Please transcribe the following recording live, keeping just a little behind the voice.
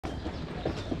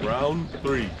Round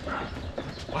 3.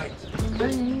 Fight.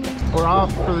 We're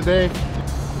off for the day.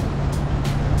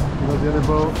 Here goes the other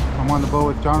boat. I'm on the boat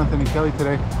with Jonathan and Kelly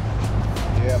today.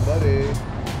 Yeah, buddy.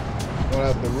 Going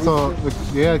out the roosters. So,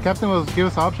 the captain was give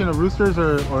us the option of roosters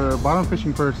or bottom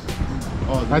fishing first.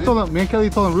 Oh, I told him, me and Kelly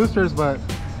told him roosters, but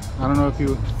I don't know if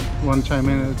you want to chime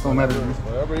in. It don't matter.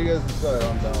 Whatever you guys decide,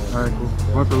 I'm down with. All right, cool.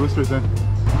 Going for roosters then.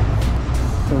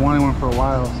 Been wanting one for a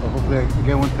while, so hopefully I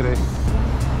get one today.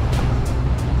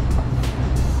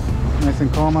 Nice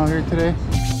and calm out here today.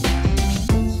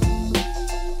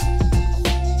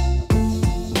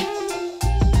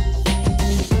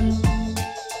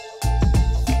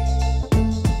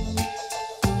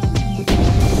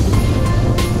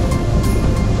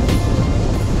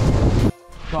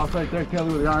 Toss right there,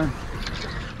 Kelly, with the iron.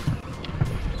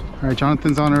 All right,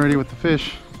 Jonathan's on already with the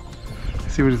fish.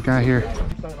 Let's see what he's got here.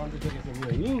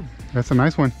 That's a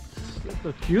nice one. That's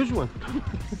a huge one.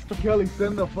 Kelly,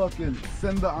 send the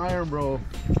iron, bro.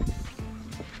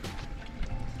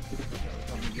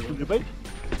 Your bait?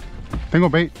 Tengo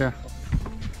bait, yeah.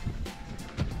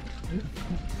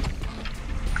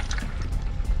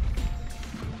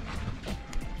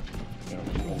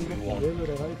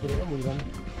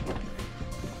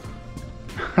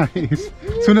 Nice.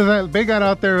 As soon as that bait got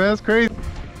out there, that's crazy.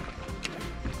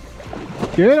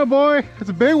 Get it, boy. It's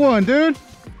a big one, dude.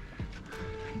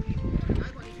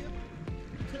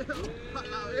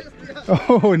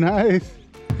 Oh, nice.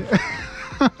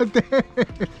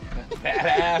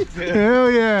 Badass, dude.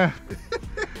 Hell yeah.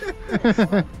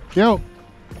 Yo. You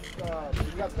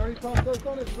got 30 pounds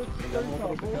on it? 30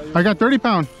 pounds, I got 30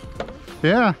 pound.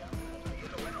 Yeah.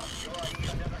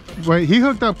 Wait, he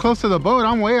hooked up close to the boat.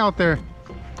 I'm way out there.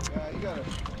 Yeah, you got it.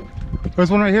 There's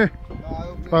one right here.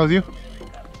 That was you.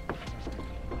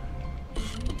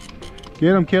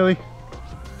 Get him, Kelly.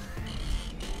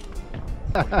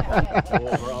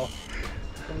 Oh, bro.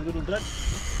 Some little duck.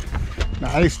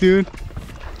 Nice, dude.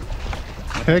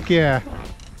 Heck yeah.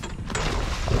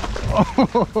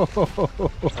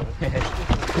 Oh.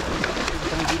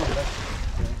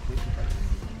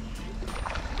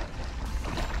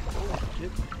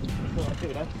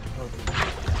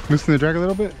 Loosen the drag a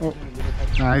little bit. Oh.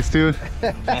 Nice, dude.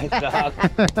 Nice dog.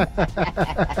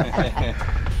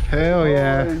 Hell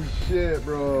yeah. Holy shit,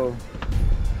 bro.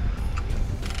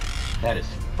 That is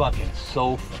fucking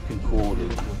so fucking cool,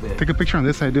 dude. Take a picture on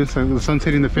this side, dude, so the sun's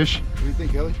hitting the fish. What do you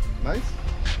think, Kelly? Nice?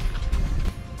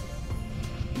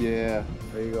 Yeah,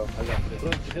 there you go. I got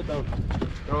it. Hit down.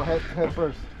 Throw head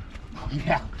first.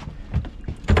 Yeah.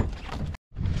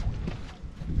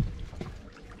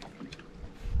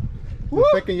 The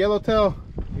second yellowtail.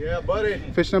 Yeah, buddy.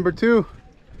 Fish number 2.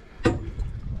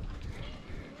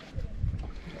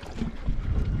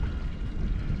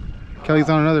 Kelly's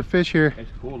on another fish here. It's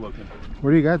cool looking.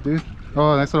 What do you got, dude?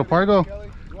 Oh, nice little pargo.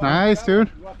 Nice, dude.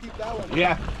 You want to keep that one?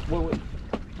 Yeah. Wait.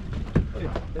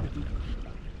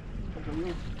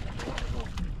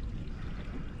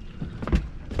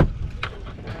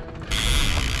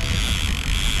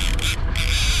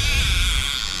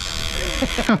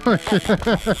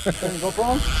 GoPro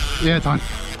on? Yeah, it's on.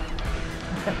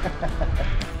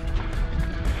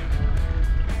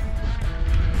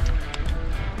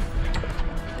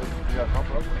 You got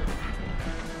GoPro up?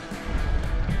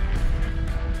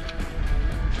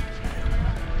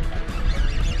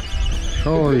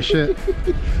 Holy shit.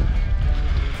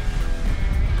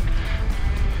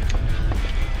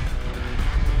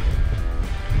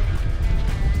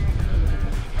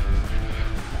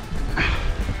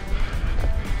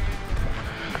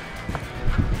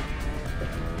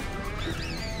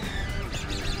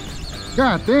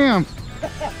 God damn.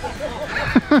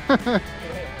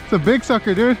 It's a big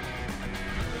sucker, dude.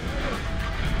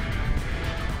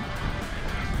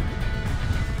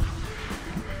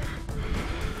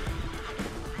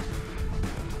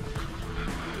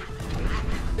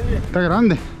 Está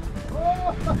grande.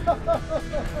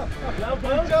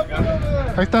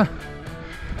 Ahí está.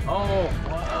 Oh,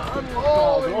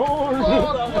 Holy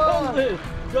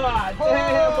God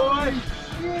damn, boy.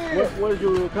 Where's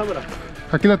your camera?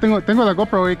 Aquí la tengo, la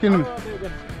GoPro, güey. ¿Quién?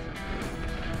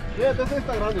 Yeah, this is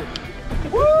grande.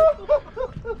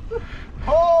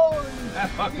 Holy That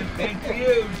fucking thing's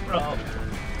huge, bro.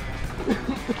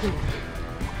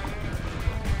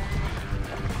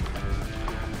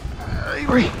 Ay,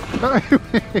 güey. Ay,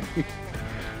 güey.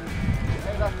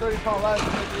 Hey, that's 30-pound line.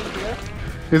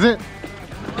 Is it?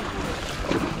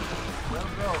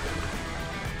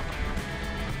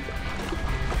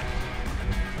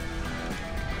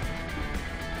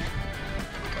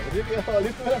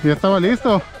 Ya estaba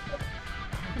listo.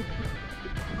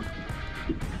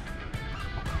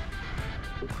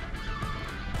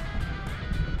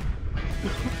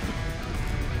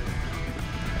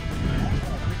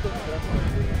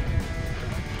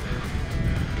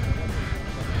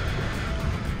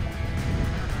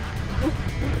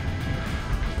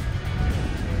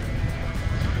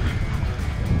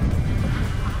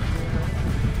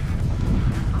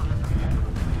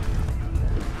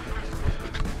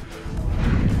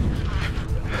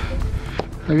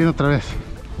 Ahí viene otra vez.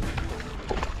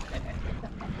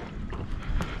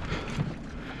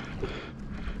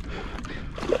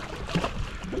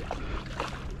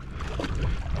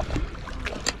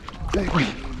 Ay, güey.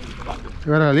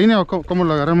 ¿Llevar a la línea o cómo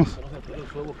lo agarramos?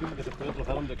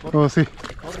 Oh, sí.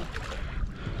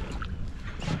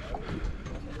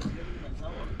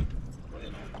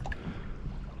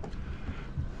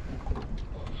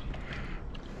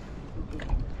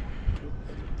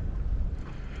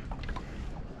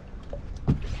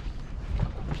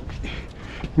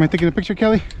 Am I taking a picture,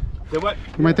 Kelly? Say what?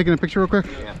 Am I taking a picture real quick?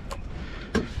 Yeah.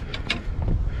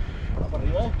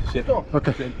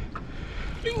 Okay.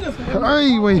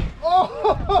 Ay, güey.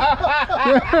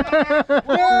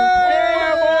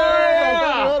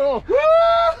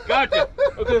 Gotcha.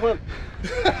 Okay, fun.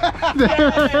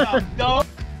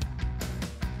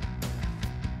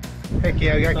 Heck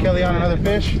yeah, we got Kelly on another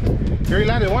fish. You already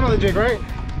landed one on the jig, right?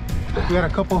 We got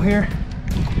a couple here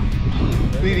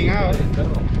bleeding out.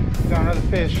 Got another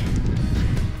fish.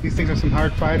 These things are some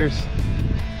hard fighters.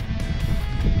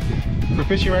 We're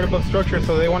fishing right above structure,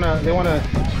 so they wanna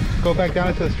go back down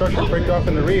into the structure, break off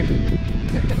in the reef.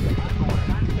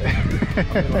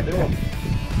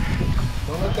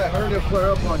 Don't let that hernia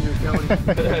flare up on you, Kelly.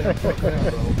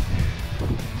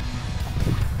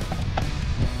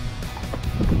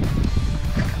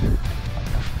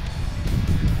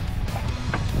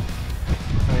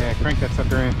 Oh yeah, crank that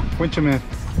sucker in. Winch him in.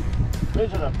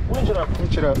 Winch it up, winch it up.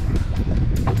 Winch it up.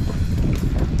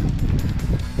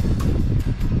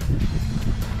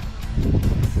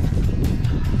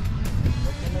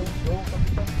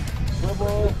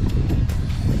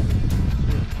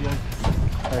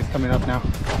 Oh, he's coming up now.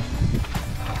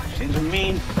 Things are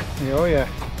mean. Yeah, oh yeah.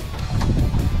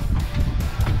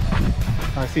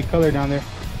 I see color down there.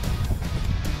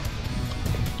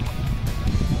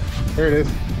 There it is.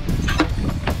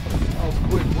 Oh,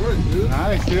 quick work, dude.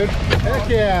 Nice, dude. Heck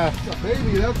yeah. It's a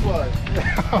baby, that's why.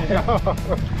 Oh, no.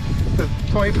 It's a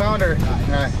 20-pounder.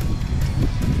 Nice.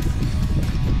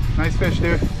 Nice fish,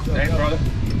 dude. Thanks, brother.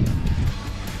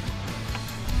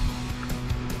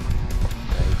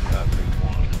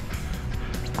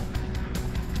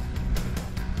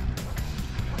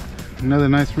 Another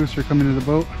nice rooster coming to the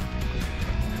boat.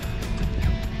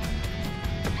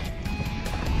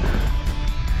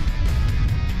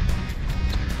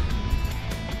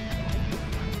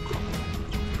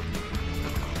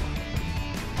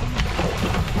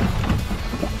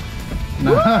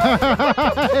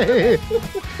 Nice.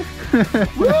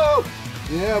 Woo!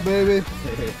 Yeah, baby.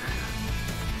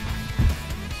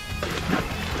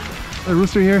 A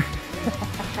rooster here.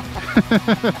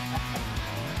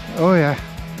 Oh yeah.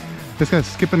 This guy's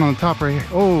skipping on the top right here.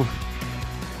 Oh,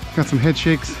 got some head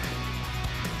shakes.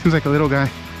 Seems like a little guy.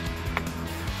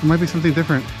 It might be something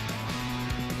different.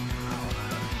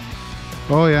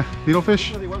 Oh yeah,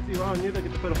 needlefish? Yeah,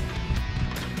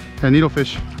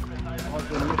 needlefish.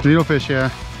 Needlefish,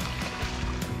 yeah.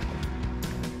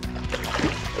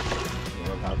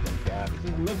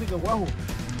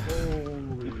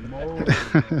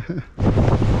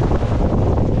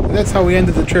 That's how we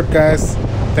ended the trip, guys.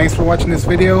 Thanks for watching this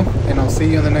video, and I'll see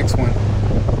you in the next one.